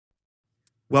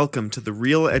Welcome to the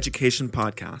Real Education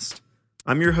Podcast.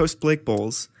 I'm your host, Blake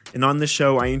Bowles, and on this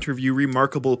show I interview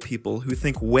remarkable people who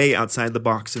think way outside the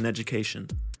box in education.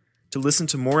 To listen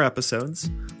to more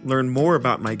episodes, learn more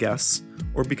about my guests,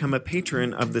 or become a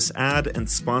patron of this ad and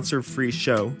sponsor-free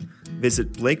show,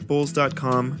 visit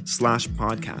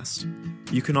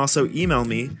blakebowles.com/podcast. You can also email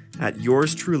me at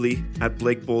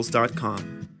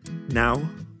yourstruly@blakebowles.com. Now,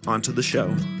 on to the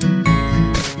show.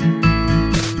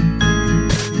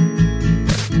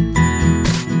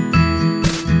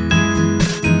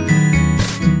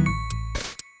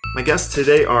 My guests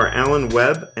today are Alan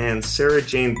Webb and Sarah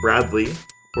Jane Bradley,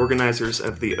 organizers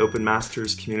of the Open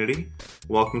Masters community.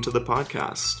 Welcome to the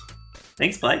podcast.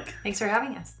 Thanks, Blake. Thanks for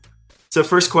having us. So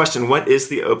first question, what is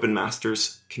the Open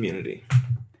Masters community?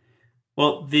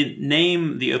 Well, the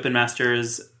name, the Open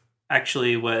Masters,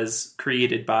 actually was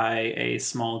created by a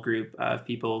small group of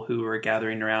people who were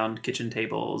gathering around kitchen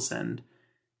tables and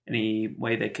any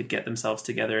way they could get themselves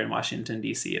together in Washington,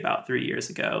 D.C. about 3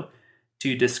 years ago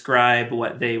to describe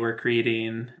what they were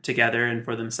creating together and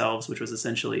for themselves, which was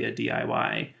essentially a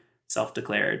DIY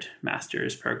self-declared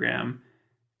master's program.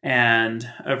 And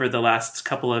over the last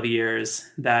couple of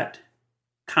years, that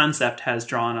concept has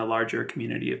drawn a larger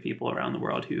community of people around the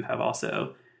world who have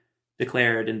also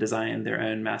declared and designed their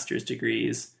own master's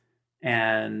degrees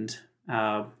and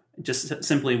just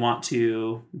simply want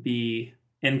to be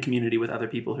in community with other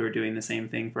people who are doing the same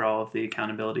thing for all of the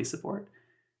accountability support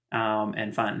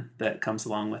and fun that comes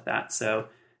along with that. So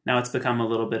now it's become a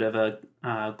little bit of a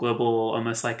global,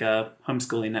 almost like a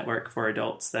homeschooling network for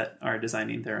adults that are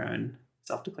designing their own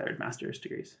self-declared master's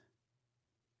degrees.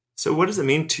 So what does it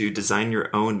mean to design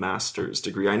your own master's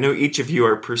degree? I know each of you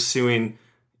are pursuing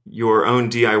your own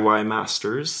DIY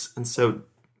masters, and so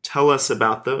tell us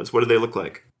about those. What do they look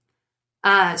like?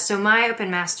 So my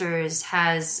Open Masters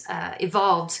has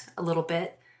evolved a little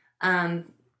bit,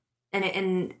 and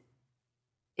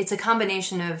it's a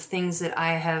combination of things that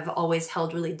I have always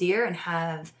held really dear and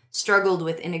have struggled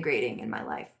with integrating in my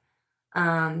life.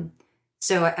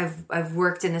 So I've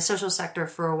worked in the social sector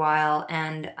for a while,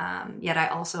 and yet I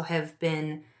also have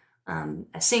been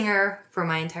a singer for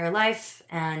my entire life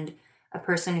and a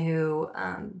person who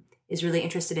is really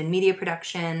interested in media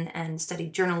production and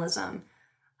studied journalism.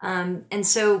 And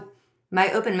so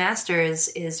my Open Masters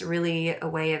is really a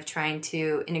way of trying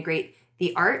to integrate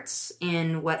the arts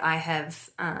in what I have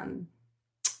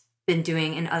been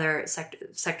doing in other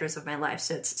sectors of my life.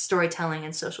 So it's storytelling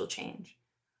and social change.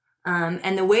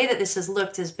 And the way that this has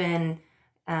looked has been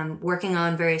working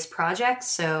on various projects.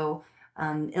 So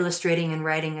illustrating and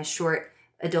writing a short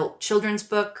adult children's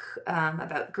book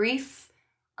about grief,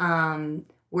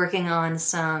 working on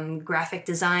some graphic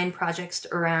design projects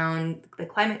around the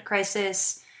climate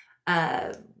crisis,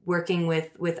 working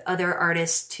with other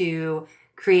artists to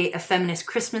create a feminist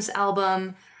Christmas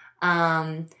album,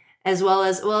 as well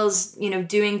as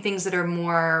doing things that are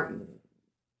more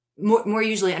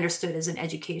usually understood as an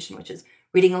education, which is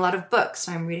reading a lot of books.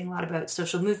 So I'm reading a lot about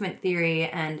social movement theory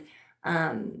and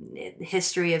the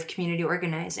history of community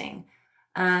organizing.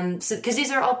 So because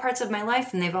these are all parts of my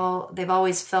life, and they've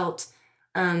always felt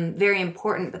very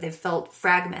important, but they've felt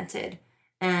fragmented.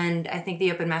 And I think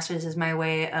the Open Masters is my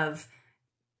way of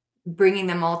bringing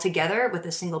them all together with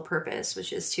a single purpose,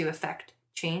 which is to affect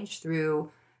change through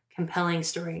compelling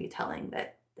storytelling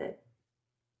that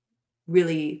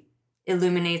really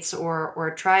illuminates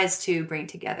or tries to bring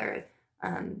together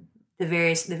the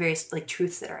various like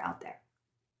truths that are out there.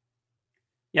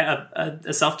 Yeah,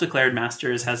 a self-declared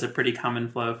master's has a pretty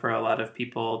common flow for a lot of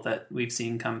people that we've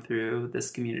seen come through this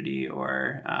community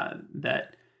or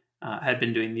that had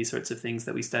been doing these sorts of things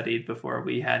that we studied before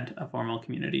we had a formal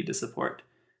community to support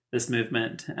this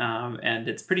movement. And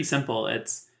it's pretty simple.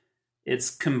 It's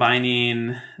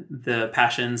combining the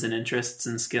passions and interests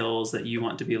and skills that you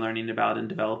want to be learning about and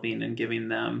developing and giving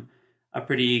them a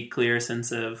pretty clear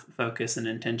sense of focus and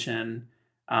intention,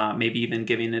 maybe even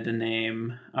giving it a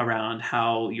name around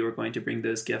how you're going to bring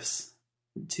those gifts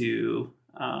to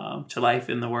life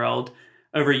in the world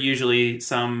over usually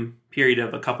some period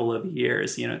of a couple of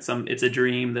years. It's a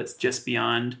dream that's just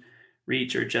beyond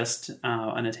reach or just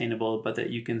unattainable, but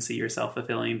that you can see yourself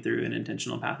fulfilling through an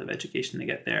intentional path of education to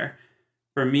get there.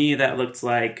 For me, that looked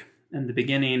like, in the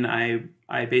beginning, I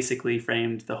basically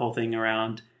framed the whole thing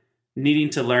around wanting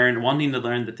to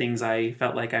learn the things I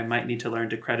felt like I might need to learn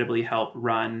to credibly help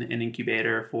run an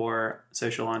incubator for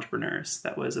social entrepreneurs.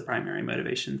 That was a primary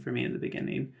motivation for me in the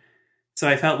beginning. So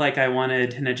I felt like I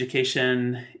wanted an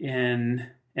education in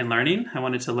learning. I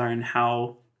wanted to learn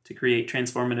how to create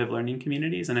transformative learning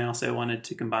communities. And I also wanted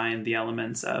to combine the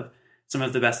elements of some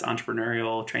of the best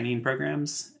entrepreneurial training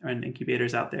programs and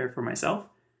incubators out there for myself,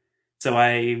 So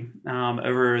I,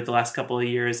 over the last couple of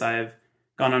years, I've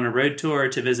gone on a road tour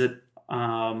to visit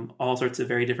all sorts of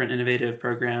very different innovative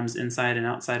programs inside and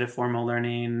outside of formal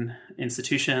learning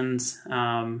institutions,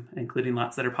 including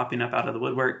lots that are popping up out of the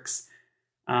woodworks.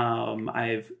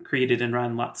 I've created and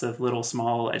run lots of little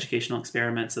small educational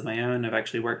experiments of my own. I've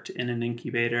actually worked in an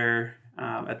incubator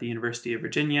at the University of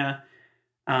Virginia.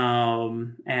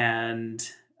 And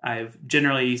I've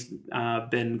generally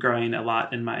been growing a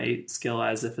lot in my skill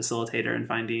as a facilitator and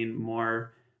finding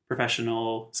more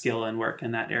professional skill and work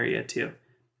in that area too.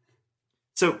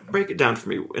 So break it down for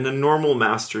me. In a normal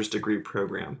master's degree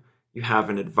program, you have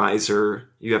an advisor,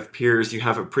 you have peers, you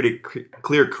have a pretty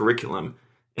clear curriculum.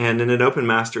 And in an open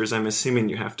master's, I'm assuming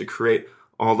you have to create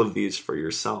all of these for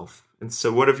yourself. And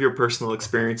so what have your personal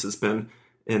experiences been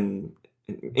in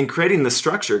creating the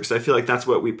structure? Because I feel like that's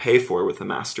what we pay for with a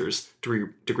master's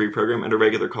degree program at a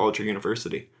regular college or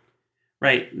university.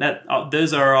 Right.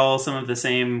 Those are all some of the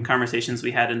same conversations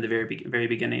we had in the very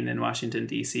beginning in Washington,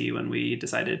 D.C. when we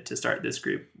decided to start this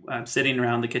group. Sitting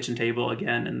around the kitchen table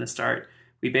again in the start,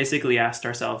 we basically asked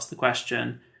ourselves the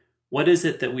question, what is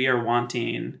it that we are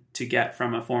wanting to get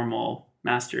from a formal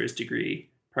master's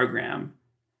degree program?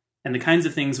 And the kinds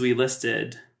of things we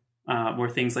listed were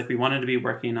things like we wanted to be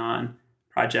working on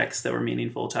projects that were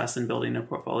meaningful to us and building a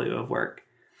portfolio of work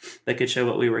that could show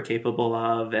what we were capable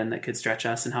of and that could stretch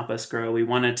us and help us grow. We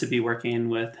wanted to be working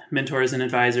with mentors and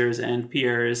advisors and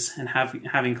peers and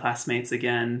having classmates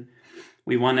again.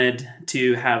 We wanted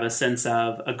to have a sense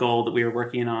of a goal that we were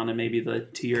working on and maybe the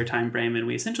 2-year time frame. And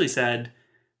we essentially said,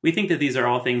 we think that these are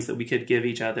all things that we could give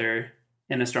each other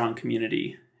in a strong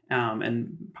community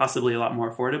and possibly a lot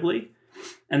more affordably.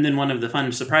 And then one of the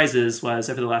fun surprises was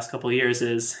over the last couple of years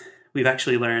is we've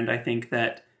actually learned, I think,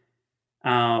 that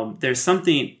there's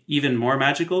something even more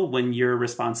magical when you're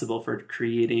responsible for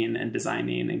creating and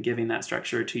designing and giving that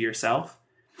structure to yourself.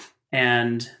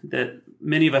 And that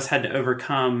many of us had to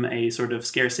overcome a sort of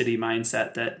scarcity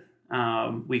mindset that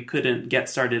we couldn't get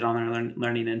started on our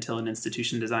learning until an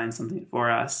institution designed something for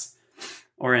us,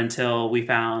 or until we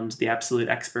found the absolute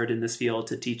expert in this field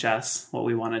to teach us what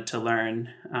we wanted to learn.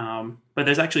 But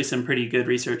there's actually some pretty good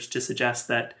research to suggest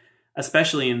that,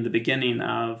 especially in the beginning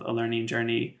of a learning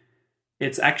journey,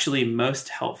 it's actually most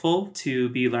helpful to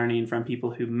be learning from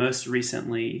people who most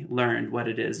recently learned what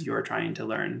it is you're trying to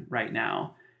learn right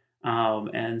now.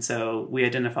 And so we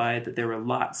identified that there were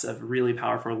lots of really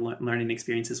powerful learning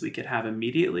experiences we could have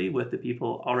immediately with the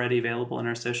people already available in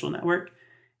our social network,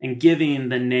 and giving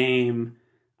the name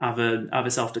of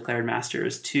a self-declared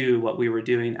master's to what we were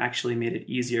doing actually made it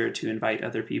easier to invite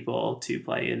other people to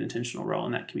play an intentional role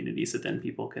in that community. So then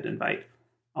people could invite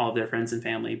all of their friends and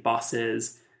family,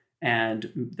 bosses,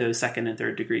 and those second and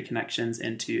third degree connections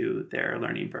into their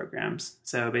learning programs.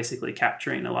 So basically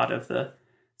capturing a lot of the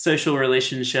social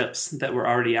relationships that were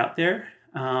already out there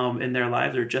in their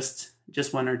lives, or just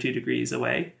 1 or 2 degrees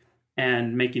away,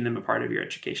 and making them a part of your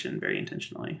education very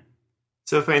intentionally.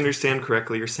 So if I understand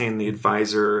correctly, you're saying the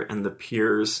advisor and the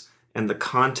peers and the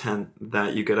content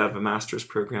that you get out of a master's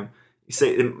program, you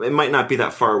say it might not be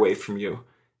that far away from you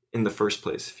in the first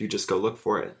place if you just go look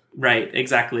for it. Right,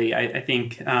 exactly. I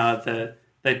think the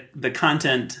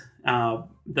content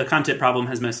problem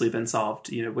has mostly been solved.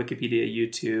 Wikipedia,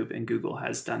 YouTube, and Google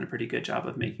has done a pretty good job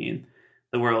of making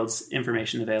the world's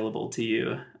information available to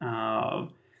you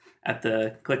at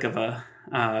the click of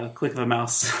a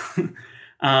mouse.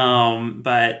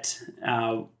 But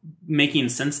making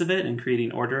sense of it and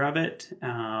creating order of it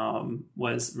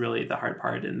was really the hard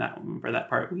part. And for that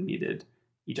part, we needed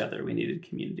each other. We needed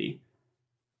community.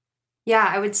 Yeah,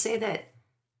 I would say that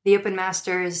the Open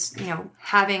Masters,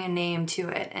 having a name to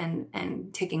it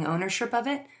and taking ownership of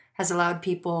it has allowed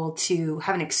people to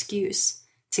have an excuse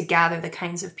to gather the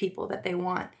kinds of people that they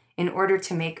want in order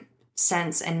to make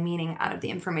sense and meaning out of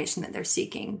the information that they're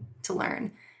seeking to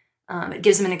learn. It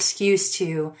gives them an excuse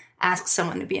to ask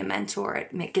someone to be a mentor.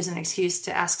 It gives them an excuse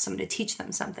to ask someone to teach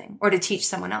them something or to teach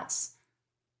someone else.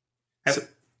 So,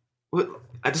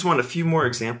 I just want a few more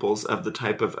examples of the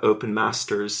type of Open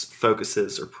Masters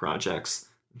focuses or projects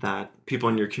that people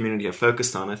in your community have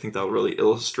focused on. I think that'll really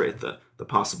illustrate the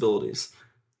possibilities.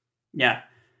 Yeah.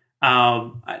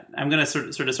 I'm going to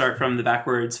sort of start from the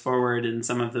backwards forward, and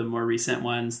some of the more recent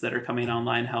ones that are coming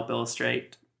online help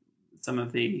illustrate some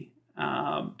of the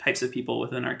types of people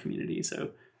within our community. So,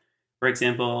 for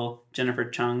example, Jennifer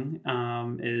Chung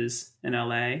is in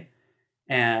LA,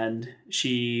 and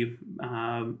she,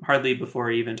 hardly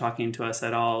before even talking to us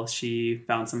at all, she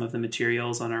found some of the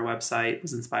materials on our website,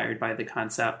 was inspired by the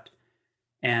concept,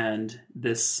 and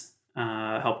this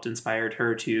helped inspire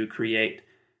her to create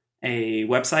a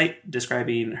website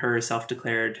describing her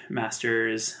self-declared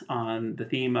masters on the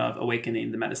theme of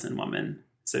awakening the medicine woman.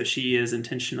 So she is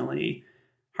intentionally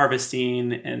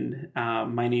harvesting and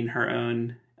mining her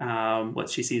own, what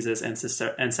she sees as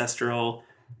ancestral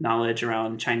knowledge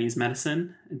around Chinese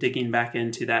medicine, digging back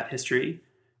into that history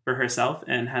for herself,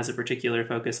 and has a particular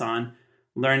focus on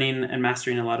learning and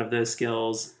mastering a lot of those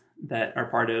skills that are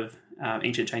part of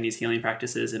ancient Chinese healing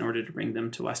practices in order to bring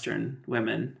them to Western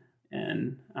women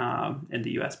in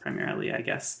the U.S. primarily, I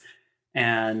guess.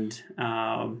 And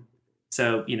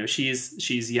so,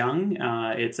 she's young.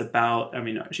 It's about,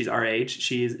 she's our age.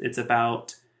 It's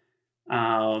about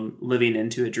living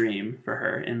into a dream for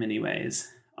her in many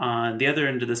ways. On the other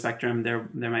end of the spectrum, there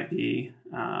might be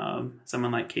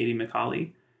someone like Katie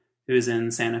McCauley, who's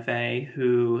in Santa Fe,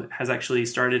 who has actually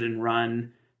started and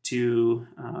run two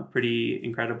pretty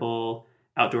incredible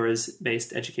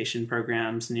outdoors-based education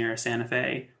programs near Santa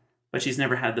Fe, but she's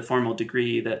never had the formal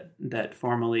degree that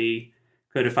formally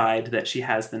codified that she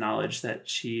has the knowledge that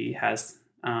she has.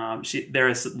 There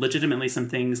is legitimately some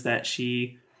things that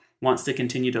she wants to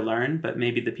continue to learn, but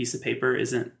maybe the piece of paper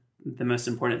isn't the most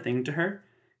important thing to her.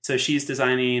 So she's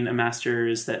designing a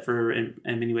master's that in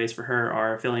many ways for her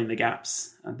are filling the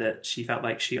gaps that she felt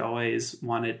like she always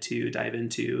wanted to dive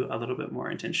into a little bit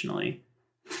more intentionally.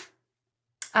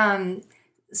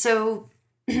 So,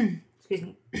 excuse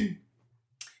me.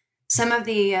 Some of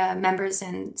the members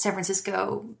in San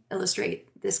Francisco illustrate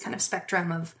this kind of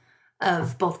spectrum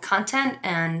of both content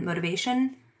and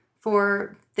motivation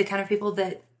for the kind of people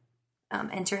that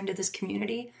enter into this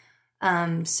community.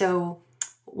 So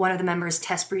one of the members,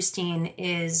 Tess Brustein,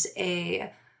 is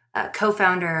a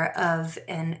co-founder of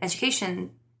an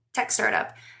education tech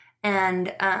startup.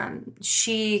 And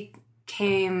she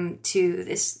came to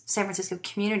this San Francisco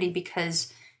community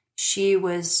because she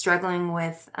was struggling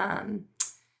with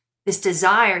this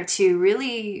desire to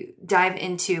really dive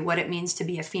into what it means to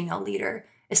be a female leader,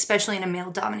 especially in a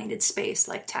male-dominated space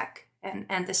like tech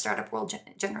and the startup world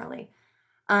generally.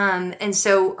 And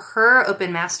so her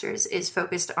open master's is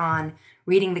focused on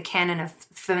reading the canon of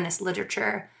feminist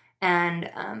literature and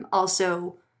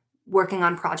also working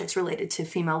on projects related to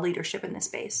female leadership in this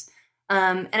space.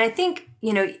 And I think,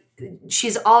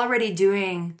 she's already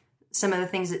doing some of the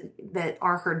things that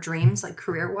are her dreams, like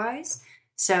career-wise.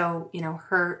 So,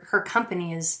 her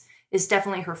company is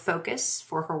definitely her focus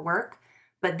for her work.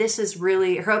 But this is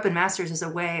really, her open master's is a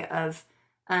way of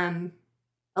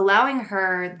allowing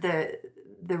her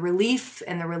the relief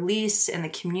and the release and the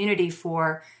community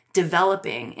for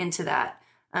developing into that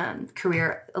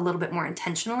career a little bit more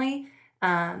intentionally,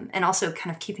 and also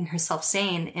kind of keeping herself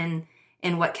sane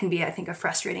in what can be, I think, a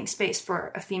frustrating space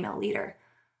for a female leader.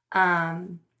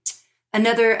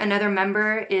 Another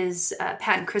member is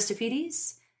Patton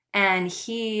Christofides, and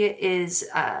he is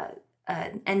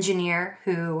an engineer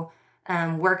who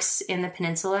works in the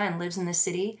peninsula and lives in the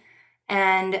city.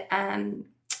 And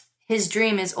his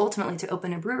dream is ultimately to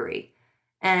open a brewery.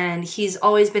 And he's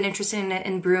always been interested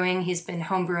in brewing. He's been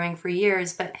home brewing for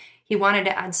years, but he wanted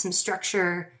to add some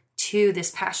structure to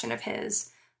this passion of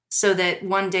his so that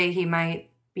one day he might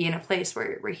be in a place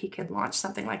where he could launch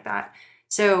something like that.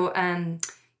 So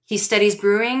he studies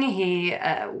brewing. He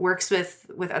works with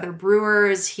other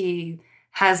brewers. He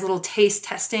has little taste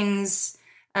testings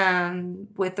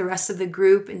with the rest of the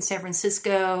group in San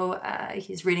Francisco.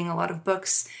 He's reading a lot of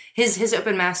books. His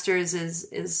open masters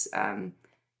is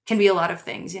can be a lot of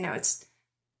things. It's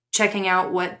checking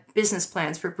out what business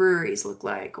plans for breweries look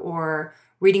like, or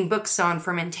reading books on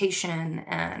fermentation,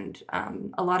 and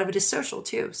a lot of it is social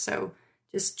too. So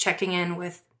just checking in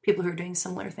with people who are doing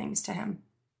similar things to him.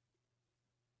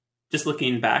 Just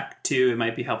looking back too, it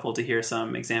might be helpful to hear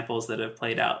some examples that have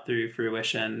played out through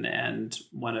fruition. And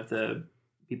one of the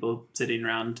people sitting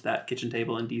around that kitchen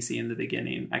table in DC in the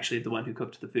beginning, actually the one who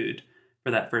cooked the food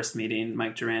for that first meeting,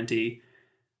 Mike Durante,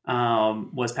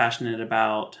 was passionate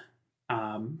about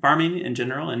farming in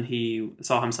general, and he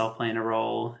saw himself playing a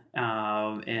role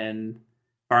in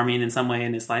farming in some way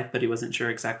in his life, but he wasn't sure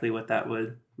exactly what that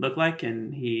would look like.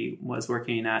 And he was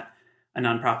working at a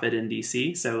nonprofit in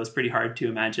DC, so it was pretty hard to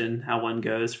imagine how one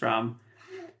goes from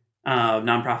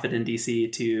nonprofit in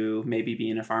DC to maybe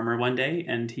being a farmer one day.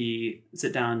 And he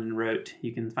sat down and wrote,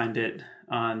 you can find it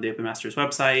on the Open Masters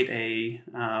website, a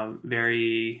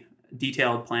very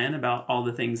detailed plan about all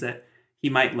the things that he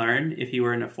might learn if he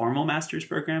were in a formal master's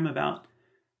program about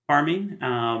farming,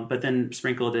 but then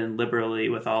sprinkled in liberally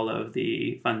with all of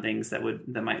the fun things that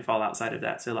might fall outside of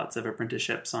that. So lots of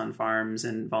apprenticeships on farms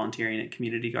and volunteering at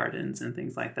community gardens and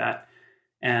things like that.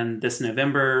 And this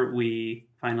November, we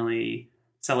finally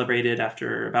celebrated,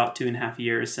 after about 2.5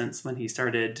 years since when he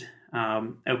started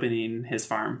opening his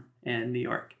farm in New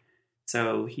York.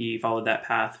 So he followed that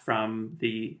path from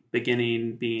the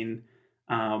beginning, being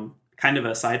kind of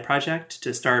a side project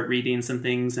to start reading some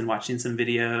things and watching some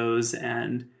videos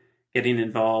and getting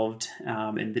involved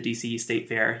in the DC State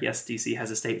Fair. Yes, DC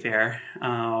has a state fair.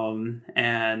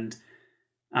 And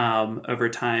over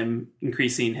time,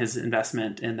 increasing his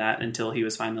investment in that until he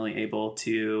was finally able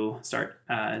to start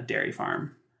a dairy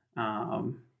farm.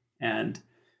 And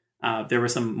there were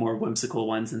some more whimsical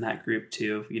ones in that group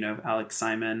too. You know, Alex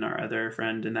Simon, our other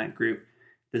friend in that group,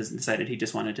 decided he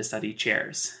just wanted to study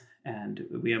chairs. And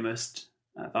we almost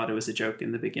thought it was a joke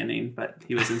in the beginning, but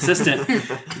he was insistent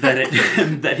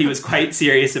that he was quite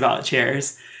serious about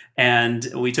chairs. And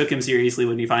we took him seriously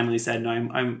when he finally said, no,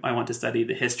 I want to study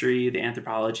the history, the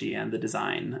anthropology, and the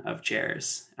design of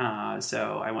chairs.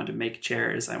 So I want to make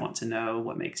chairs. I want to know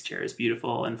what makes chairs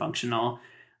beautiful and functional.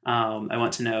 I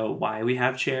want to know why we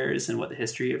have chairs and what the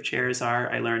history of chairs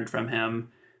are. I learned from him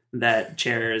that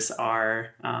chairs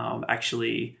are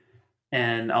actually,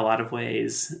 in a lot of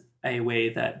ways, a way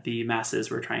that the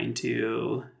masses were trying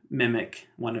to mimic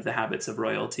one of the habits of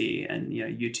royalty. And, you know,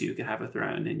 you too could have a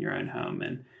throne in your own home.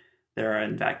 And there are,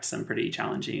 in fact, some pretty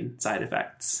challenging side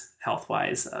effects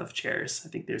health-wise of chairs. I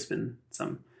think there's been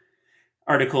some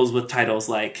articles with titles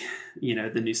like, you know,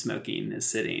 the new smoking is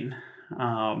sitting.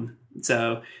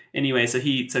 So anyway, so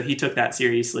he took that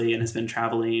seriously and has been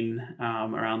traveling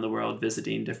around the world,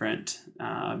 visiting different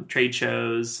trade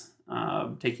shows,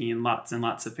 taking lots and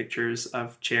lots of pictures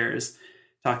of chairs,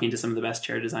 talking to some of the best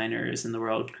chair designers in the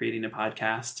world, creating a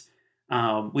podcast.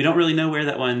 We don't really know where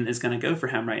that one is going to go for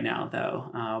him right now,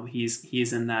 though.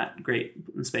 He's in that great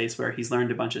space where he's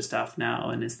learned a bunch of stuff now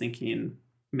and is thinking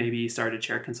maybe start a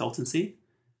chair consultancy,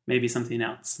 maybe something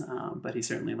else. But he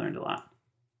certainly learned a lot.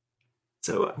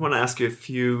 So I want to ask you a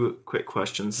few quick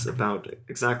questions about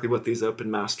exactly what these Open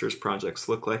Masters projects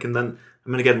look like, and then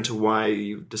I'm going to get into why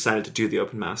you decided to do the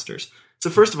Open Masters.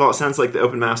 So first of all, it sounds like the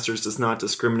Open Masters does not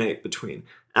discriminate between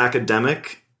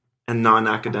academic and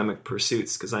non-academic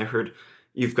pursuits, because I heard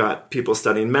you've got people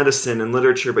studying medicine and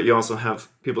literature, but you also have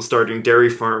people starting dairy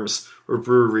farms or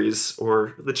breweries,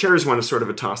 or the chairs one is sort of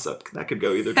a toss-up. That could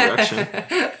go either direction.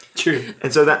 True.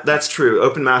 And so that's true.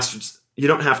 Open Masters, you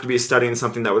don't have to be studying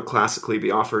something that would classically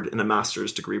be offered in a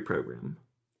master's degree program.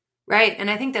 Right.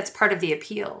 And I think that's part of the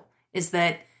appeal, is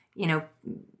that, you know,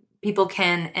 people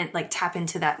can tap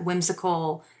into that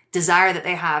whimsical desire that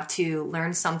they have to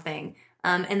learn something,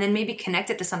 and then maybe connect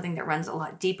it to something that runs a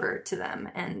lot deeper to them,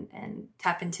 and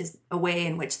tap into a way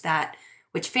in which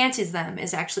fancies them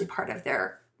is actually part of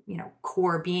their, you know,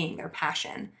 core being, their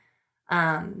passion.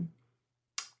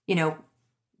 You know,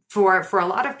 for a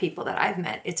lot of people that I've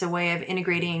met, it's a way of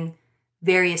integrating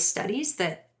various studies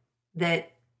that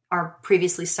are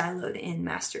previously siloed in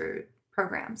master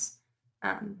programs.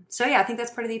 So yeah, I think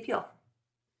that's part of the appeal.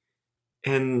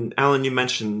 And Alan, you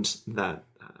mentioned that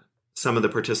some of the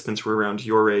participants were around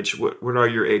your age. What are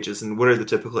your ages, and what are the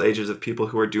typical ages of people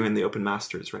who are doing the Open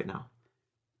Masters right now?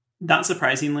 Not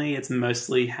surprisingly, it's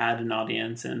mostly had an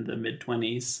audience in the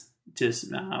mid-20s.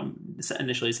 Just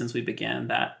initially, since we began,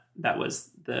 that was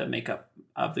the makeup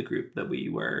of the group that we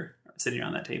were sitting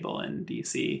around that table in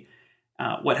DC.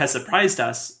 What has surprised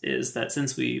us is that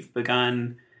since we've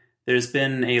begun, there's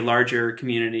been a larger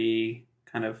community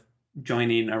kind of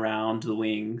joining around the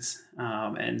wings,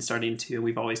 and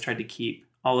we've always tried to keep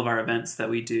all of our events that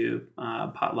we do,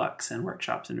 potlucks and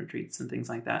workshops and retreats and things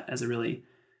like that, as a really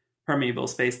permeable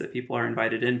space that people are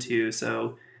invited into.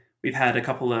 So we've had a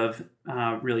couple of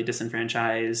really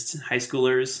disenfranchised high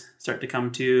schoolers start to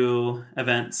come to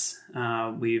events.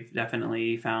 We've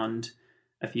definitely found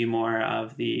a few more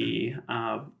of the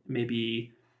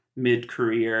maybe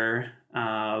mid-career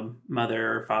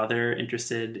mother or father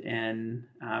interested in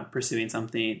pursuing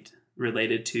something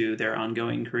related to their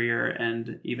ongoing career,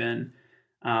 and even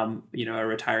a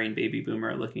retiring baby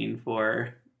boomer looking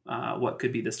for what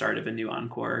could be the start of a new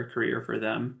encore career for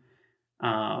them.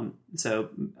 So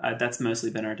that's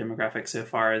mostly been our demographic so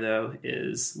far, though,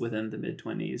 is within the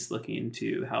mid-20s, looking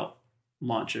to help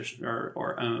launch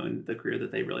or own the career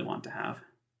that they really want to have.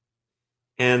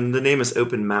 And the name is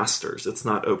Open Masters. It's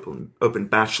not open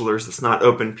bachelors. It's not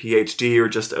open PhD or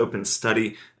just open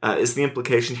study. Is the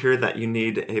implication here that you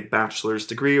need a bachelor's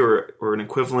degree or an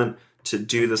equivalent to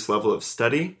do this level of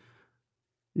study?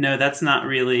 No, that's not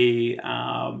really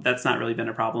been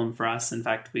a problem for us. In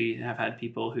fact, we have had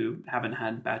people who haven't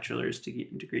had bachelor's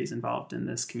degrees involved in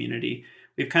this community.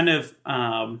 We've kind of,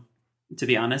 to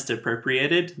be honest,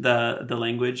 appropriated the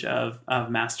language of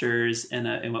masters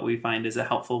in what we find is a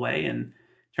helpful way in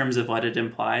terms of what it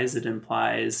implies. It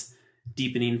implies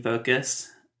deepening focus,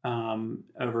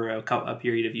 over a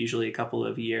period of usually a couple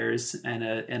of years in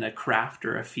a craft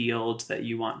or a field that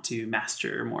you want to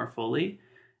master more fully.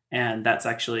 And that's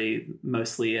actually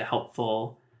mostly a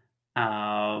helpful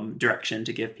direction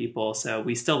to give people. So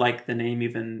we still like the name,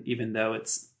 even though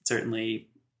it's certainly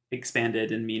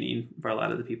expanded in meaning for a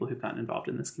lot of the people who've gotten involved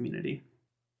in this community.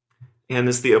 And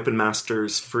is the Open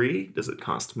Masters free? Does it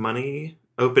cost money?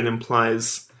 Open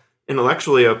implies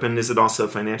intellectually open. Is it also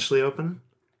financially open?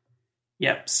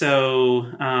 Yep.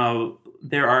 So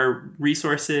there are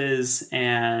resources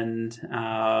and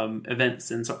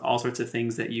events and all sorts of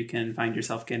things that you can find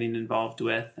yourself getting involved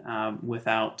with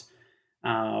without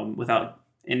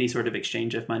any sort of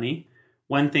exchange of money.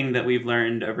 One thing that we've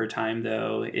learned over time,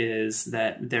 though, is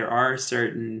that there are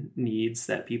certain needs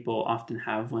that people often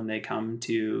have when they come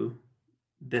to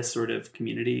this sort of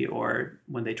community or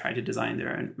when they try to design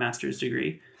their own master's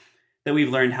degree that we've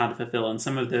learned how to fulfill. And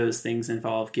some of those things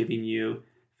involve giving you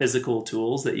physical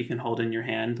tools that you can hold in your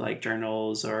hand, like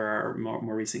journals or our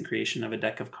more recent creation of a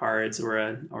deck of cards or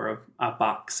a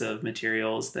box of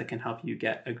materials that can help you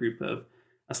get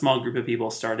a small group of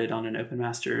people started on an Open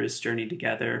Masters journey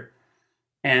together.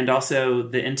 And also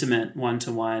the intimate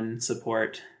one-to-one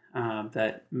support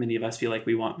that many of us feel like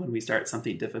we want when we start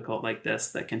something difficult like this,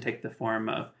 that can take the form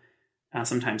of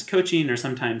sometimes coaching or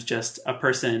sometimes just a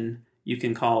person you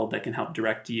can call that can help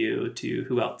direct you to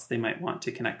who else they might want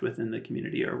to connect with in the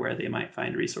community or where they might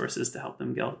find resources to help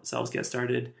themselves get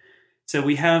started. So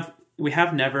we have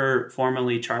never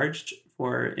formally charged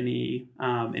for any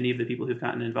of the people who've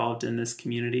gotten involved in this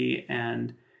community.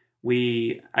 And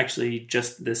we actually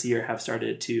just this year have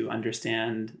started to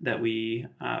understand that we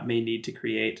may need to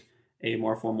create a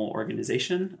more formal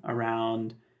organization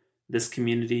around this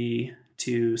community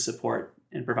to support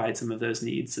and provide some of those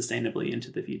needs sustainably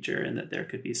into the future, and that there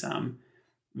could be some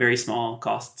very small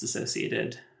costs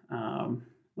associated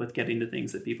with getting the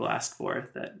things that people ask for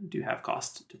that do have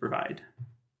cost to provide.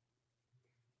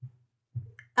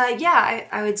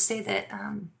 I would say that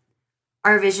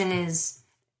our vision is,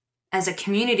 as a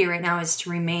community right now, is to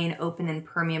remain open and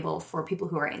permeable for people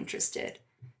who are interested.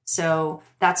 So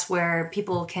that's where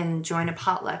people can join a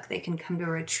potluck, they can come to a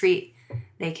retreat,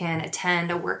 they can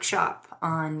attend a workshop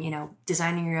on,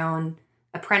 designing your own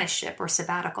apprenticeship or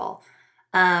sabbatical.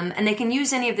 And they can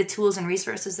use any of the tools and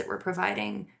resources that we're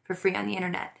providing for free on the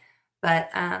internet.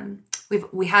 But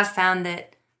we have found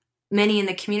that many in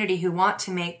the community who want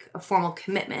to make a formal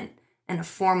commitment and a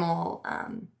formal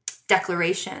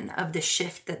declaration of the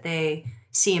shift that they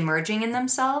see emerging in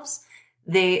themselves,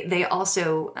 they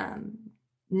also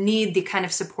need the kind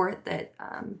of support that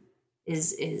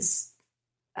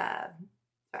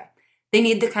they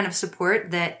need the kind of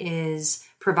support that is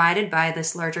provided by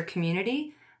this larger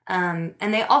community. And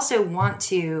they also want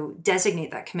to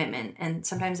designate that commitment. And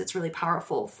sometimes it's really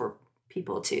powerful for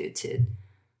people to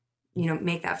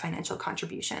make that financial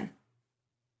contribution.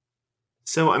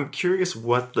 So I'm curious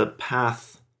what the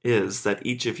path is that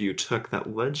each of you took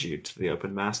that led you to the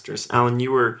Open Masters. Alan,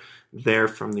 you were there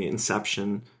from the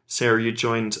inception. Sarah, you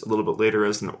joined a little bit later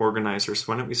as an organizer.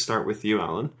 So why don't we start with you,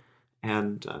 Alan?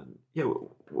 And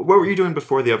what were you doing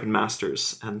before the Open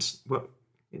Masters? And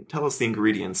tell us the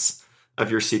ingredients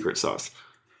of your secret sauce.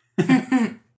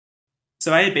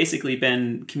 So I had basically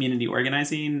been community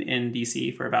organizing in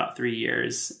DC for about 3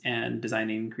 years and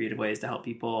designing creative ways to help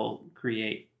people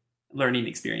create learning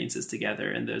experiences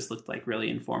together. And those looked like really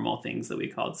informal things that we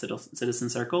called citizen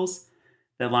circles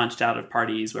that launched out of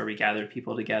parties where we gathered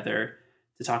people together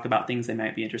to talk about things they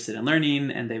might be interested in learning.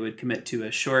 And they would commit to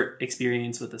a short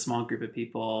experience with a small group of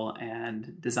people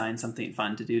and design something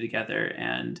fun to do together.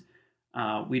 And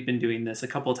we'd been doing this a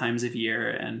couple times a year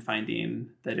and finding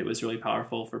that it was really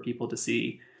powerful for people to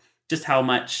see just how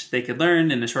much they could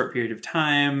learn in a short period of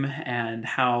time and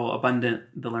how abundant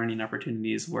the learning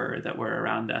opportunities were that were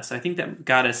around us. I think that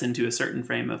got us into a certain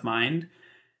frame of mind.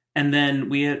 And then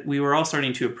we were all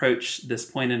starting to approach this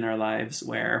point in our lives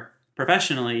where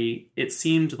professionally it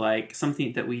seemed like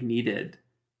something that we needed,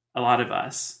 a lot of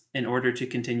us, in order to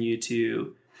continue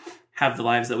to have the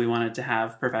lives that we wanted to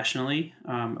have professionally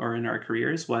or in our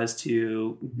careers, was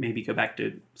to maybe go back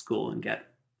to school and get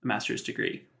a master's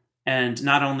degree. And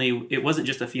not only, it wasn't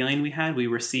just a feeling we had, we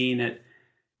were seeing it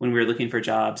when we were looking for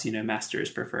jobs,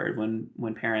 master's preferred,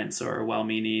 when parents or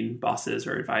well-meaning bosses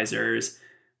or advisors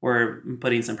were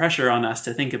putting some pressure on us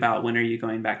to think about when are you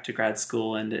going back to grad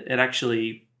school. And it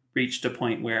actually reached a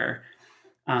point where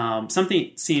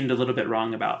something seemed a little bit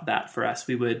wrong about that for us.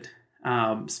 We would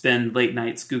spend late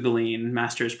nights Googling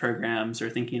master's programs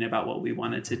or thinking about what we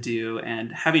wanted to do.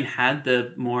 And having had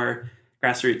the more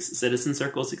grassroots citizen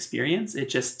circles experience, it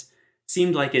just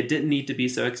seemed like it didn't need to be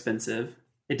so expensive.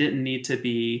 it didn't need to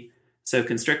be so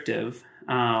constrictive,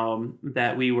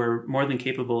 that we were more than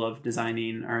capable of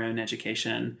designing our own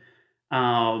education.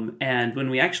 And when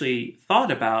we actually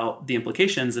thought about the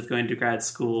implications of going to grad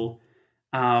school,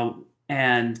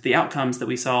 and the outcomes that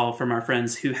we saw from our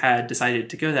friends who had decided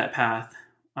to go that path,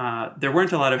 there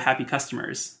weren't a lot of happy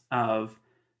customers of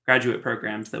graduate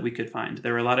programs that we could find.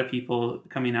 There were a lot of people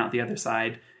coming out the other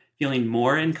side feeling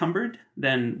more encumbered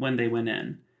than when they went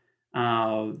in,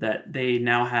 that they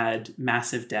now had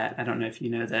massive debt. I don't know if you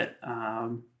know that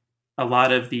a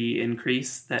lot of the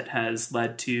increase that has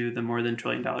led to the more than $1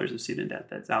 trillion of student debt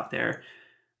that's out there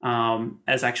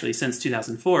has actually, since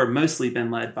 2004, mostly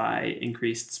been led by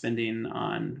increased spending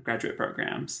on graduate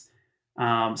programs.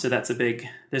 So that's a big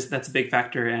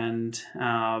factor. And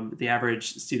the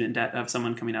average student debt of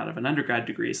someone coming out of an undergrad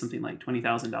degree is something like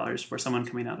 $20,000. For someone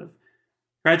coming out of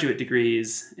graduate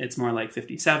degrees, it's more like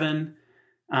 $57,000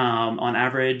 on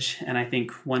average. And I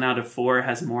think 1 out of 4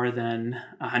 has more than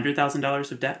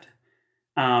 $100,000 of debt.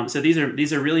 So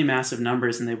these are really massive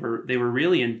numbers, and they were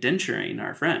really indenturing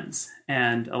our friends.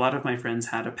 And a lot of my friends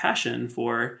had a passion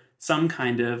for some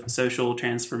kind of social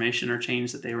transformation or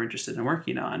change that they were interested in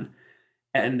working on.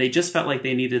 And they just felt like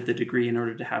they needed the degree in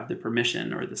order to have the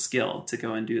permission or the skill to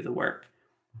go and do the work.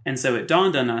 And so it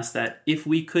dawned on us that if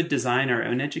we could design our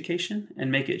own education and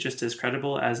make it just as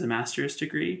credible as a master's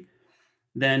degree,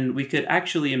 then we could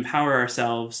actually empower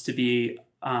ourselves to be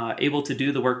able to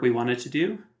do the work we wanted to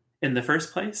do in the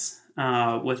first place,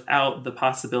 without the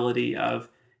possibility of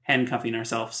handcuffing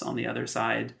ourselves on the other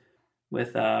side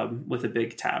with a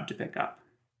big tab to pick up.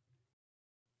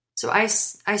 So I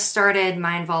started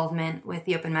my involvement with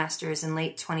the Open Masters in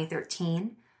late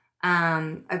 2013.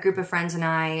 A group of friends and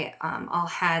I all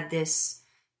had this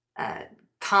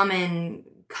common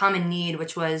need,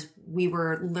 which was we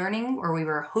were learning, or we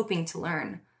were hoping to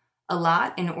learn a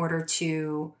lot in order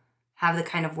to have the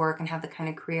kind of work and have the kind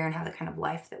of career and have the kind of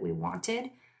life that we wanted.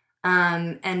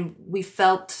 And we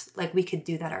felt like we could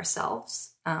do that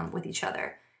ourselves with each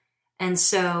other. And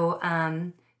so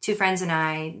two friends and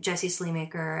I, Jessie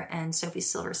Sleemaker and Sophie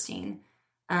Silverstein,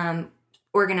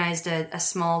 organized a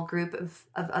small group of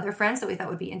other friends that we thought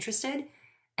would be interested.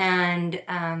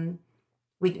 And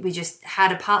we just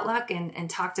had a potluck and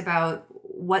talked about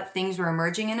what things were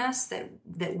emerging in us that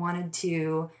wanted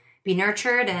to be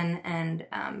nurtured and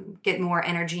get more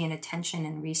energy and attention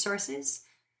and resources.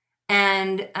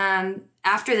 And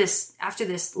after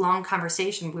this long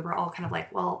conversation, we were all kind of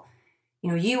like, well,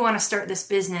 you want to start this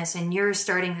business, and you're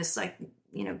starting this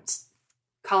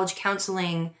college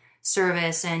counseling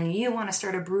service, and you want to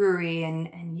start a brewery,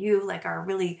 and you are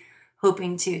really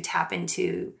hoping to tap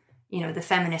into the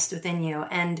feminist within you,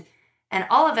 and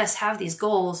all of us have these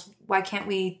goals. Why can't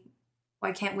we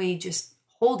just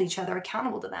hold each other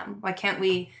accountable to them? Why can't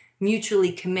we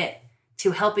mutually commit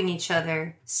to helping each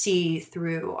other see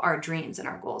through our dreams and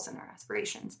our goals and our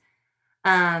aspirations?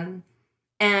 And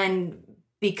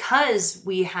because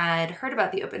we had heard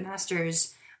about the Open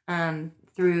Masters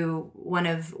through one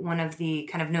of the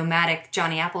kind of nomadic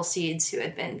Johnny Appleseeds, who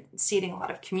had been seeding a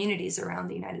lot of communities around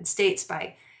the United States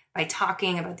by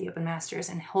talking about the Open Masters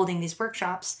and holding these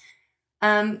workshops,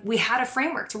 we had a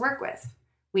framework to work with.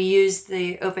 We used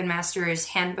the Open Masters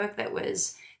handbook that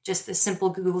was just the simple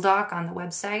Google Doc on the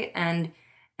website, and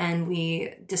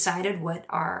we decided what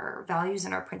our values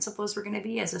and our principles were going to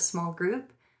be as a small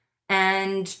group.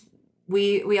 And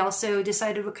we also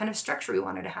decided what kind of structure we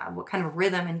wanted to have, what kind of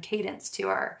rhythm and cadence to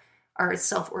our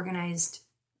self-organized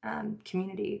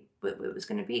community what it was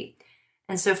going to be.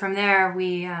 And so from there,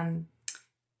 we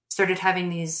started having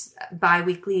these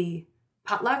bi-weekly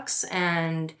potlucks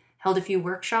and held a few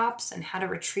workshops and had a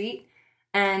retreat.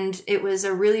 And it was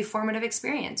a really formative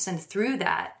experience. And through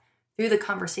the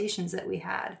conversations that we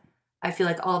had, I feel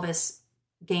like all of us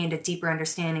gained a deeper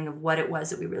understanding of what it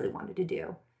was that we really wanted to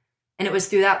do. And it was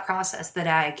through that process that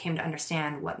I came to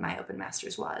understand what my Open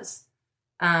Masters was.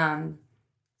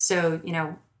 So,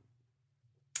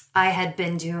 I had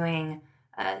been doing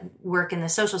work in the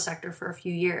social sector for a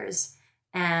few years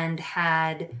and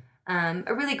had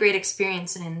a really great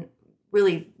experience in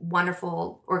really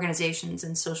wonderful organizations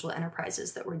and social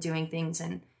enterprises that were doing things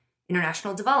in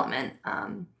international development.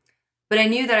 But I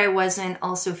knew that I wasn't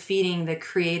also feeding the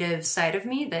creative side of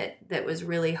me that was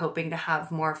really hoping to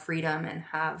have more freedom and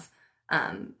have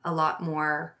a lot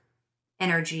more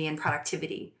energy and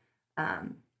productivity.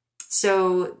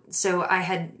 So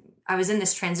I was in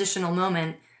this transitional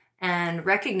moment and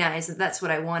recognized that that's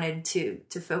what I wanted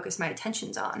to focus my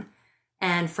attentions on.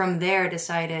 And from there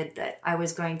decided that I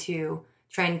was going to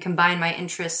try and combine my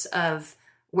interests of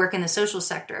work in the social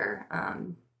sector,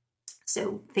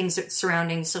 So things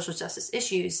surrounding social justice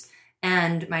issues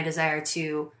and my desire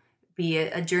to be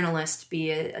a journalist,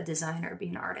 be a designer, be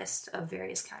an artist of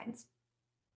various kinds.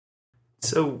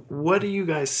 So what do you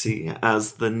guys see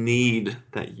as the need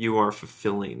that you are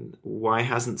fulfilling? Why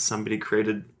hasn't somebody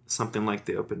created something like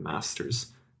the Open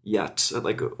Masters yet?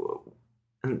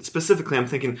 And specifically, I'm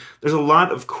thinking there's a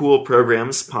lot of cool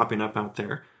programs popping up out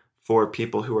there for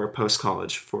people who are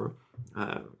post-college, for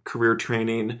career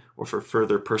training or for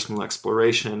further personal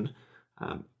exploration.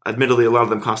 Admittedly, a lot of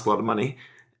them cost a lot of money.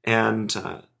 And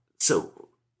so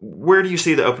where do you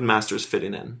see the Open Masters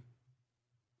fitting in?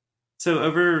 So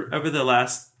over the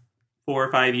last 4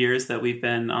 or 5 years that we've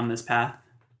been on this path,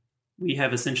 we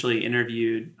have essentially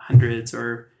interviewed hundreds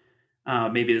or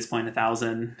maybe at this point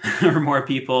 1,000 or more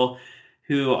people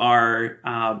who are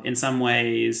in some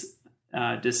ways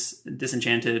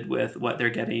disenchanted with what they're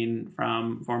getting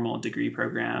from formal degree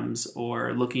programs,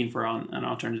 or looking for an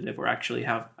alternative, or actually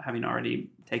having already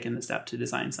taken the step to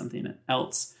design something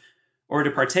else, or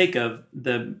to partake of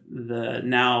the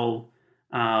now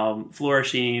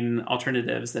flourishing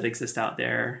alternatives that exist out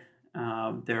there.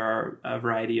 There are a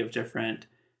variety of different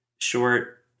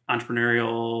short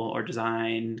entrepreneurial or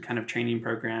design kind of training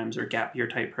programs or gap year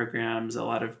type programs, a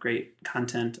lot of great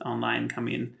content online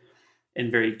coming in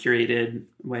very curated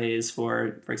ways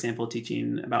for example,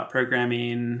 teaching about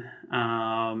programming,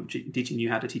 teaching you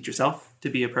how to teach yourself to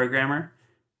be a programmer.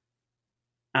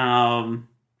 And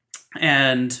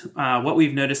what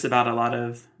we've noticed about a lot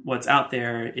of what's out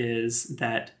there is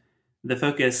that the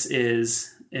focus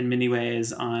is in many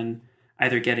ways on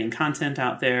either getting content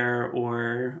out there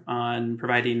or on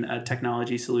providing a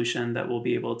technology solution that will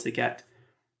be able to get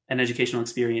an educational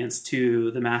experience to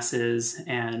the masses.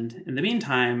 And in the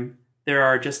meantime, there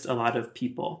are just a lot of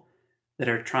people that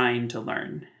are trying to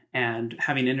learn. And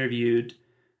having interviewed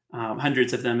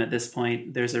hundreds of them at this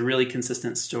point, there's a really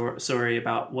consistent story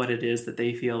about what it is that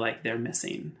they feel like they're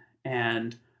missing.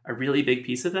 And a really big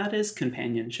piece of that is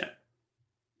companionship.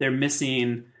 They're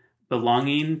missing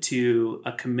belonging to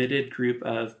a committed group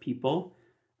of people,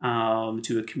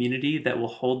 to a community that will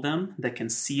hold them, that can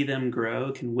see them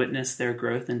grow, can witness their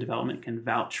growth and development, can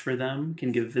vouch for them,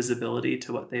 can give visibility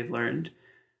to what they've learned.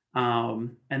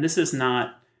 And this is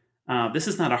not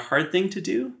a hard thing to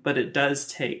do, but it does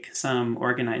take some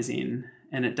organizing,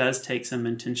 and it does take some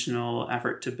intentional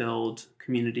effort to build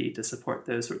community to support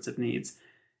those sorts of needs.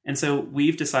 And so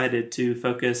we've decided to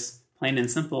focus, plain and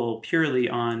simple, purely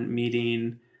on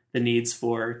meeting the needs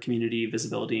for community,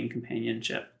 visibility, and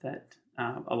companionship that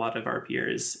a lot of our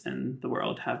peers in the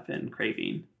world have been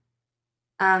craving.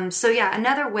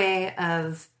 Another way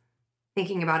of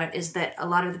thinking about it is that a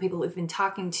lot of the people we've been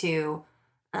talking to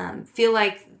feel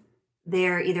like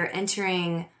they're either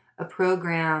entering a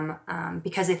program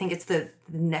because they think it's the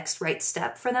next right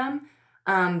step for them,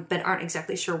 but aren't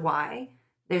exactly sure why.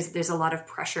 There's a lot of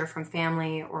pressure from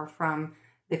family or from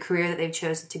the career that they've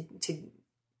chosen to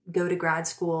go to grad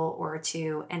school or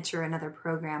to enter another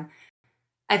program.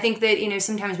 I think that,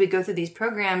 sometimes we go through these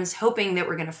programs hoping that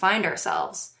we're going to find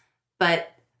ourselves,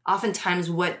 but oftentimes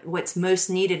what's most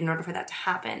needed in order for that to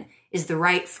happen is the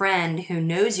right friend who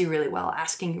knows you really well,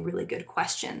 asking you really good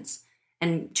questions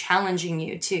and challenging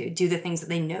you to do the things that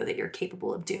they know that you're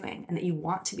capable of doing and that you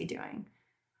want to be doing.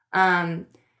 And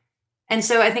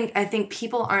so I think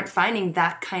people aren't finding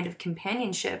that kind of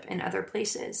companionship in other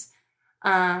places.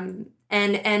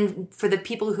 And for the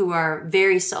people who are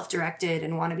very self-directed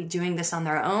and want to be doing this on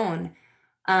their own,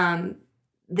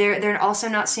 they're also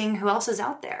not seeing who else is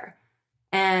out there.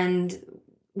 And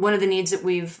one of the needs that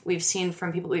we've seen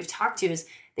from people we've talked to is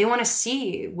they want to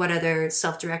see what other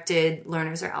self-directed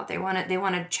learners are out there. They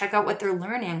want to check out what they're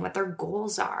learning, what their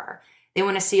goals are. They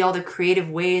want to see all the creative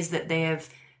ways that they have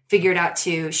figured out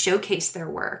to showcase their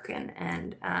work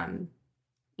and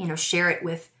share it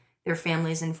with their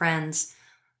families and friends.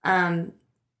 And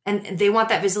they want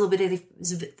that visibility.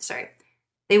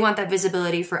 They want that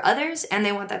visibility for others, and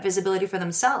they want that visibility for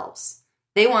themselves.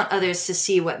 They want others to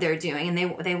see what they're doing, and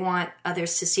they want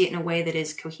others to see it in a way that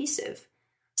is cohesive.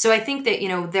 So I think that,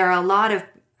 there are a lot of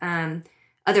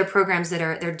other programs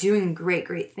they're doing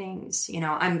great things.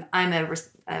 I'm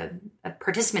a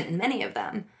participant in many of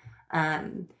them.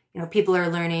 People are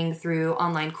learning through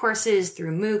online courses,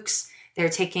 through MOOCs. They're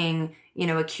taking,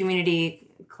 a community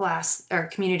class or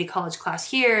community college class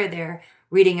here. They're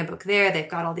reading a book there. They've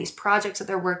got all these projects that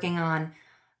they're working on.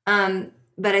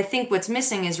 But I think what's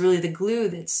missing is really the glue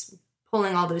that's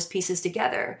pulling all those pieces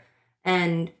together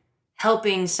and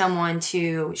helping someone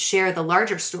to share the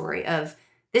larger story of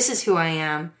this is who I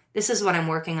am, this is what I'm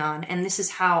working on, and this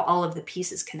is how all of the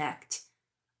pieces connect.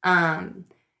 And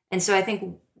so I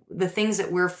think the things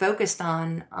that we're focused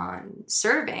on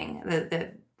serving,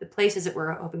 the places that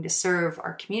we're hoping to serve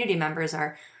our community members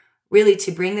are really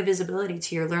to bring the visibility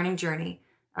to your learning journey,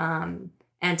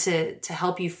 and to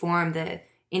help you form the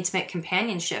intimate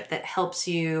companionship that helps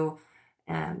you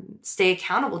stay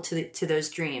accountable to those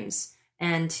dreams,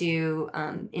 and to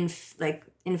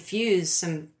infuse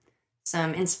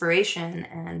some inspiration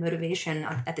and motivation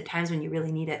at the times when you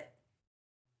really need it.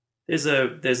 There's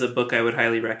a book I would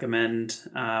highly recommend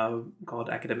called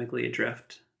Academically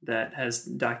Adrift that has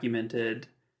documented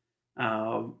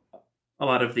a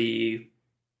lot of the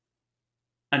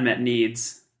unmet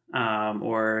needs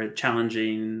or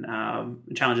challenges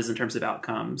in terms of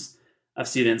outcomes of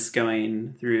students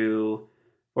going through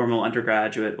formal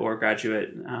undergraduate or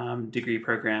graduate degree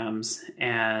programs.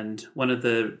 And one of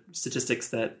the statistics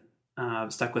that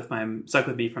stuck with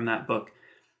me from that book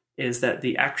is that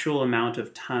the actual amount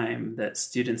of time that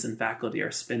students and faculty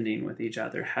are spending with each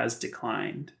other has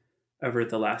declined over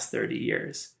the last 30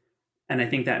 years. And I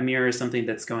think that mirrors something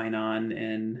that's going on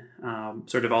in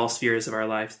sort of all spheres of our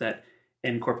life, that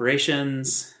in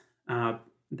corporations,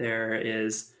 there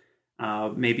is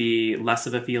maybe less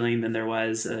of a feeling than there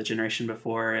was a generation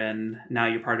before. And now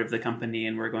you're part of the company,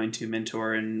 and we're going to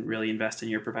mentor and really invest in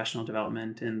your professional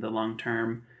development in the long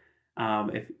term.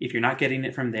 If you're not getting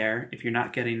it from there, if you're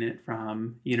not getting it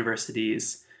from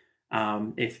universities,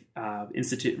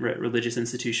 religious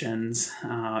institutions,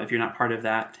 if you're not part of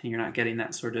that and you're not getting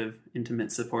that sort of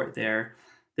intimate support there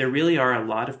really are a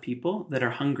lot of people that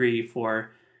are hungry for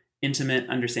intimate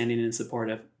understanding and support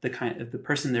of the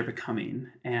person they're becoming.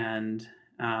 And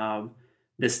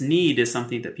this need is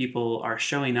something that people are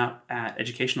showing up at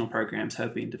educational programs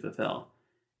hoping to fulfill.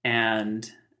 And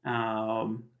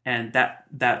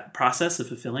that process of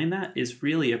fulfilling that is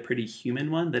really a pretty human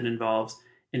one that involves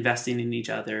investing in each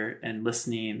other and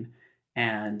listening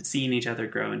and seeing each other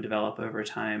grow and develop over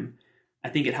time. I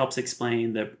think it helps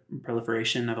explain the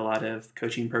proliferation of a lot of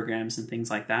coaching programs and things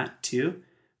like that too.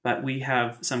 But we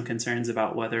have some concerns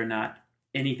about whether or not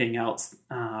anything else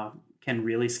can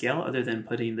really scale other than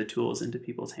putting the tools into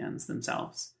people's hands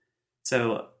themselves.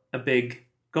 So a big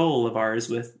goal of ours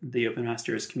with the Open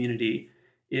Masters community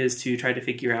is to try to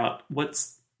figure out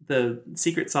what's the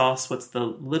secret sauce, what's the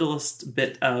littlest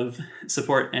bit of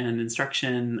support and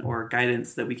instruction or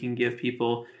guidance that we can give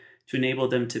people to enable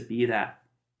them to be that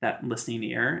listening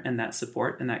ear and that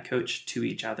support and that coach to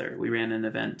each other. We ran an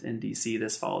event in DC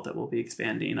this fall that we'll be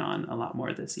expanding on a lot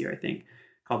more this year, I think,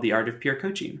 called The Art of Peer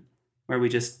Coaching, where we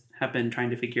just have been trying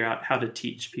to figure out how to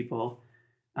teach people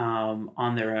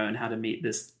on their own how to meet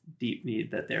this deep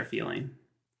need that they're feeling.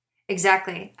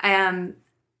 Exactly.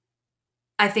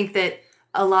 I think that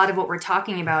a lot of what we're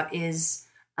talking about is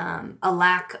a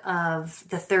lack of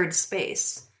the third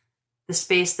space, the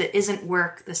space that isn't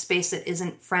work, the space that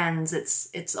isn't friends.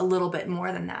 It's a little bit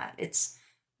more than that. It's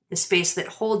the space that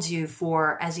holds you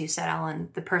for, as you said, Alan,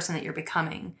 the person that you're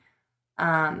becoming.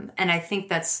 And I think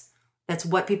that's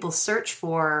what people search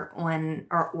for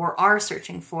or are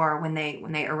searching for when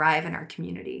they arrive in our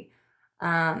community.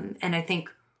 And I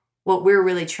think what we're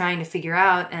really trying to figure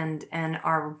out and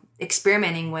are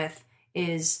experimenting with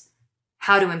is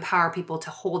how to empower people to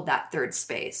hold that third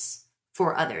space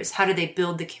for others. How do they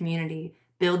build the community,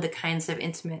 build the kinds of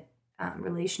intimate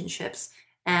relationships,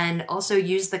 and also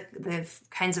use the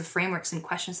kinds of frameworks and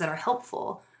questions that are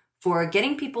helpful for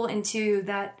getting people into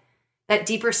that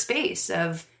deeper space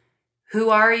of who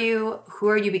are you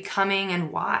becoming,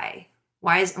 and why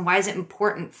is it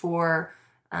important for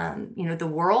the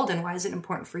world, and why is it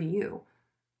important for you?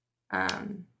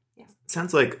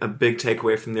 Sounds like a big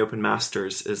takeaway from the Open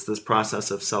Masters is this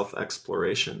process of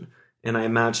self-exploration. And I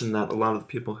imagine that a lot of the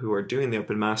people who are doing the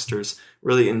Open Masters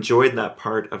really enjoyed that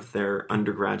part of their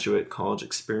undergraduate college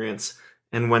experience.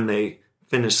 And when they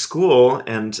finished school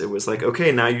and it was like,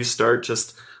 okay, now you start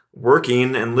just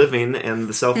working and living and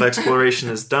the self-exploration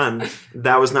is done,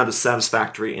 that was not a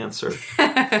satisfactory answer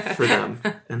for them.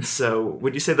 And so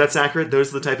would you say that's accurate? Those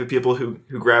are the type of people who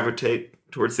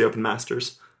gravitate towards the Open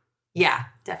Masters? Yeah,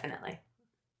 definitely.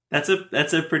 That's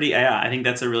a pretty, I think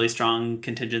that's a really strong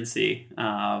contingency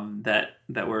that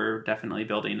we're definitely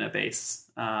building a base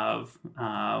of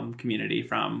community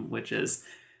from, which is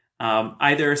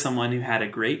either someone who had a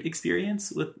great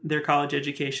experience with their college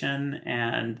education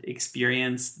and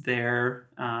experienced their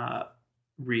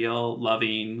real,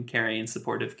 loving, caring,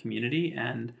 supportive community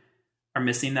and are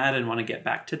missing that and want to get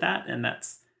back to that. And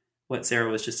that's what Sarah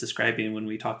was just describing when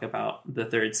we talk about the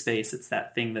third space. It's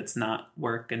that thing that's not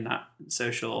work and not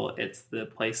social. It's the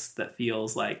place that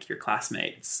feels like your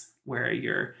classmates, where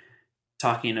you're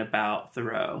talking about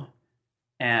Thoreau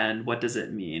and what does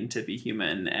it mean to be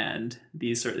human, and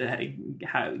these sort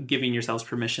of giving yourselves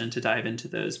permission to dive into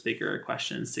those bigger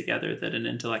questions together that an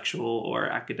intellectual or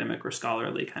academic or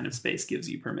scholarly kind of space gives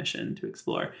you permission to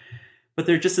explore. But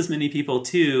there are just as many people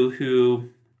too who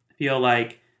feel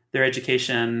like their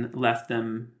education left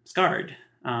them scarred,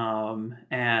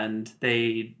 and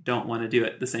they don't want to do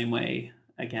it the same way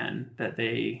again, that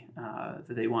they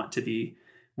want to be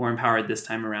more empowered this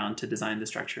time around to design the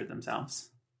structure themselves.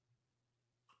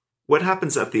 What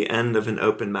happens at the end of an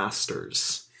open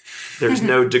master's? There's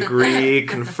no degree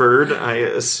conferred, I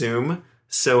assume.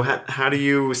 So how do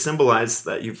you symbolize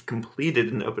that you've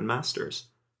completed an open master's?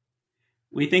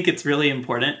 We think it's really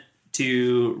important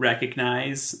to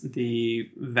recognize the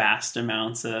vast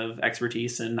amounts of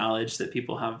expertise and knowledge that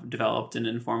people have developed in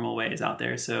informal ways out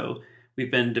there. So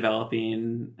we've been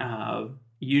developing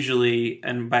usually,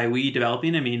 and by we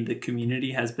developing, I mean the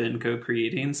community has been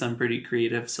co-creating some pretty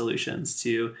creative solutions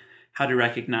to how to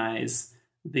recognize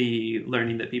the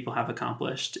learning that people have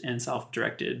accomplished in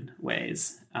self-directed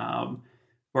ways.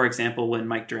 For example, when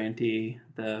Mike Durante,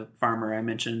 the farmer I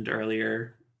mentioned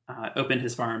earlier, opened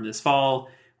his farm this fall,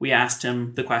 we asked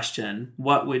him the question,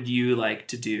 what would you like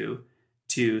to do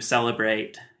to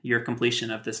celebrate your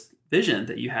completion of this vision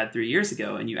that you had 3 years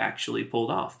ago and you actually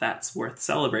pulled off? That's worth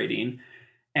celebrating.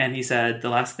 And he said, the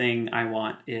last thing I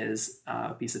want is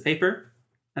a piece of paper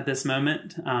at this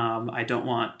moment. I don't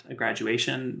want a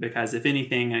graduation, because if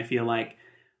anything, I feel like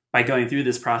by going through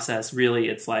this process, really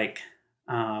it's like,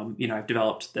 I've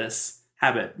developed this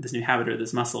habit, this new habit or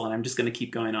this muscle, and I'm just going to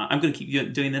keep going on. I'm going to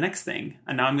keep doing the next thing.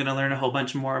 And now I'm going to learn a whole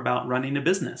bunch more about running a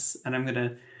business. And I'm going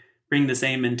to bring the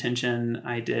same intention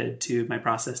I did to my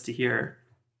process to here,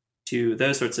 to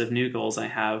those sorts of new goals I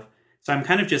have. So I'm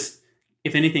kind of just,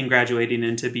 if anything, graduating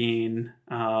into being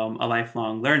a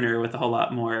lifelong learner with a whole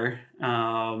lot more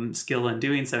skill in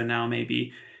doing so now,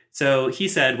 maybe. So he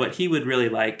said what he would really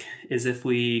like is if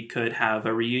we could have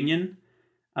a reunion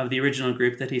of the original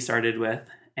group that he started with,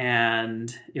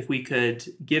 and if we could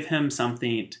give him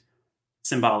something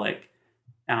symbolic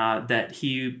that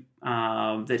he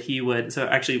would. So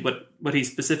actually, what he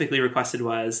specifically requested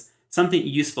was something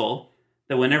useful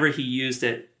that whenever he used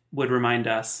it would remind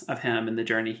us of him and the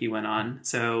journey he went on.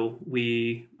 So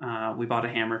we bought a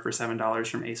hammer for $7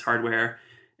 from Ace Hardware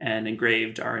and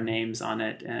engraved our names on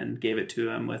it and gave it to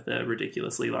him with a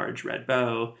ridiculously large red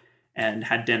bow, and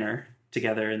had dinner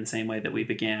together in the same way that we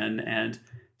began, and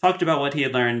talked about what he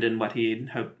had learned and what he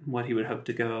would hope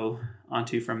to go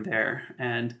onto from there.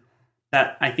 And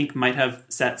that, I think, might have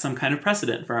set some kind of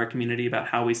precedent for our community about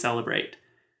how we celebrate.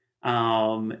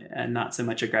 And not so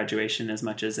much a graduation as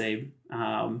much as an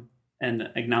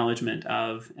acknowledgement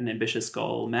of an ambitious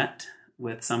goal met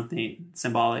with something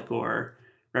symbolic or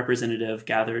representative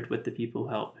gathered with the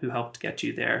people who helped get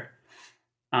you there.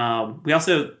 We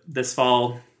also, this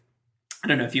fall, I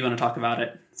don't know if you want to talk about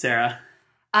it, Sarah.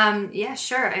 Yeah,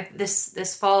 sure.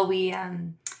 This fall we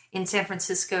in San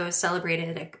Francisco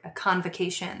celebrated a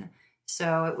convocation.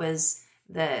 So it was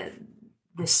the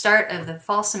start of the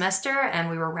fall semester, and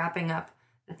we were wrapping up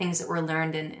the things that were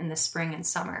learned in the spring and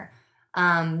summer.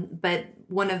 But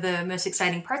one of the most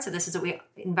exciting parts of this is that we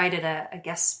invited a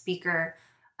guest speaker,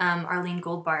 Arlene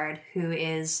Goldbard, who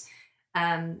is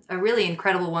a really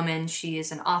incredible woman. She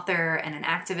is an author and an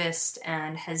activist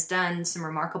and has done some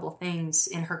remarkable things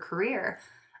in her career.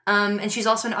 And she's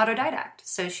also an autodidact.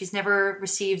 So she's never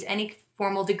received any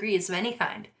formal degrees of any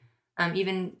kind,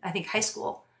 even, I think, high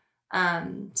school.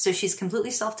 So she's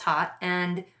completely self-taught,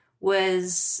 and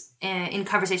was in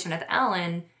conversation with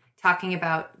Alan talking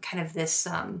about kind of this,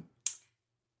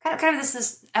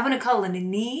 this, I wouldn't call it a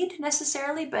need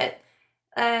necessarily, but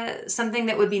something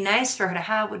that would be nice for her to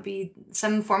have would be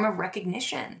some form of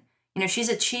recognition. She's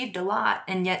achieved a lot,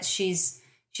 and yet she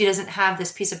doesn't have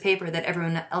this piece of paper that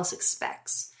everyone else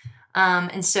expects.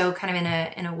 And so kind of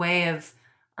in a way of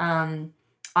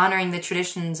honoring the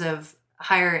traditions of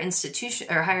higher institution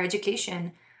or higher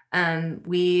education,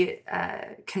 we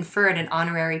conferred an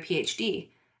honorary PhD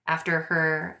after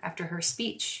her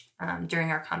speech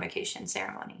during our convocation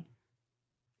ceremony.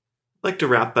 I'd like to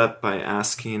wrap up by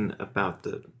asking about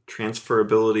the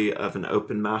transferability of an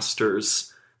open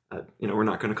master's. We're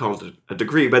not going to call it a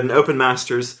degree, but an open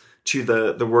master's to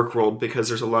the work world, because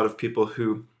there's a lot of people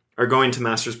who are going to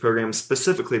master's programs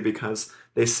specifically because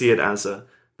they see it as the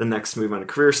next move on a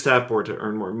career step, or to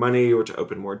earn more money, or to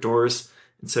open more doors.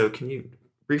 And so can you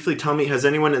briefly tell me, has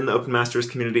anyone in the open master's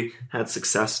community had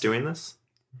success doing this?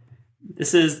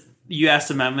 You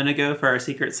asked a moment ago for our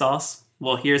secret sauce.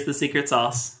 Well, here's the secret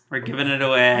sauce. We're giving it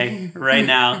away right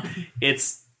now.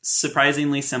 It's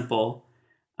surprisingly simple.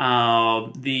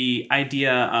 The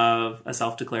idea of a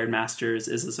self-declared master's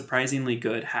is a surprisingly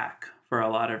good hack for a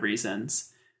lot of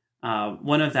reasons.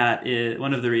 One of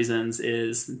the reasons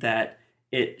is that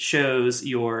it shows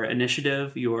your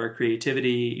initiative, your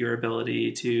creativity, your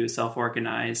ability to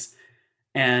self-organize.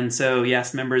 And so,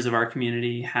 yes, members of our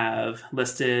community have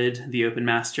listed the Open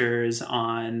Masters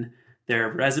on their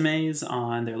resumes,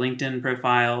 on their LinkedIn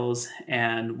profiles.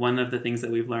 And one of the things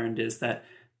that we've learned is that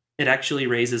it actually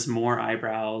raises more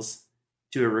eyebrows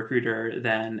to a recruiter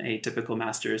than a typical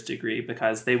master's degree,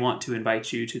 because they want to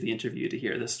invite you to the interview to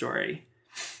hear the story.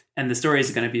 And the story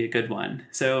is going to be a good one.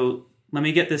 So let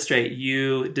me get this straight.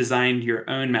 You designed your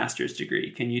own master's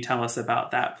degree. Can you tell us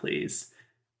about that, please?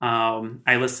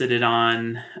 I listed it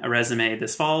on a resume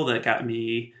this fall that got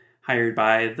me hired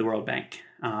by the World Bank.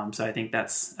 So I think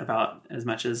that's about as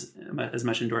much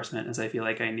endorsement as I feel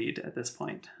like I need at this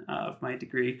point of my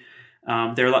degree.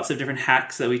 There are lots of different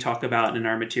hacks that we talk about in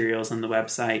our materials on the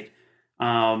website.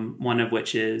 One of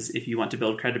which is, if you want to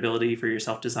build credibility for your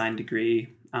self-designed degree,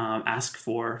 ask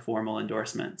for formal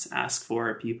endorsements. Ask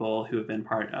for people who have been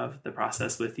part of the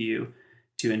process with you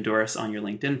to endorse on your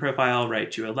LinkedIn profile,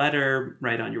 write you a letter,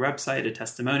 write on your website a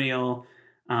testimonial,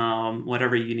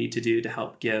 whatever you need to do to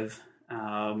help give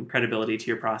credibility to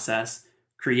your process.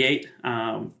 Create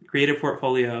a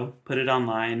portfolio, put it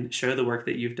online, show the work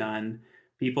that you've done.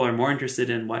 People are more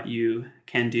interested in what you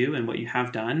can do and what you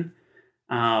have done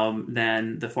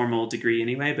than the formal degree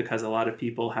anyway, because a lot of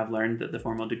people have learned that the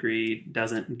formal degree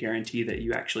doesn't guarantee that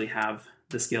you actually have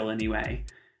the skill anyway,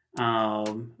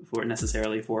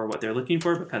 for what they're looking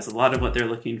for, because a lot of what they're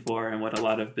looking for and what a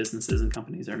lot of businesses and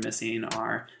companies are missing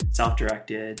are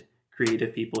self-directed,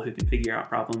 creative people who can figure out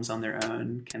problems on their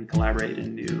own, can collaborate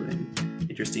in new and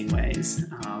interesting ways.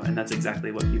 And that's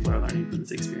exactly what people are learning from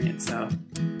this experience. So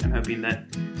I'm hoping that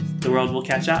the world will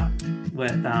catch up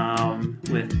with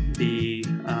the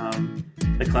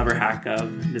clever hack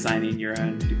of designing your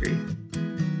own degree.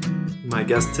 My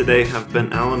guests today have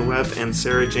been Alan Webb and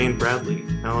Sarah Jane Bradley.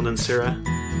 Alan and Sarah,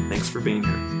 thanks for being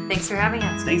here. Thanks for having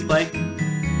us. Thanks, Blake.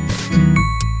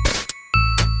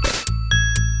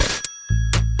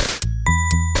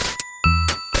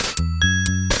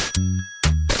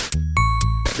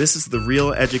 This is the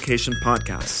Real Education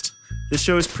Podcast. This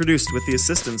show is produced with the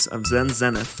assistance of Zen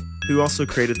Zenith, who also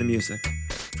created the music.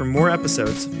 For more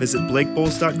episodes, visit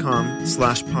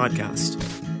blakebowles.com/podcast.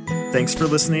 Thanks for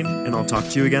listening, and I'll talk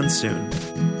to you again soon.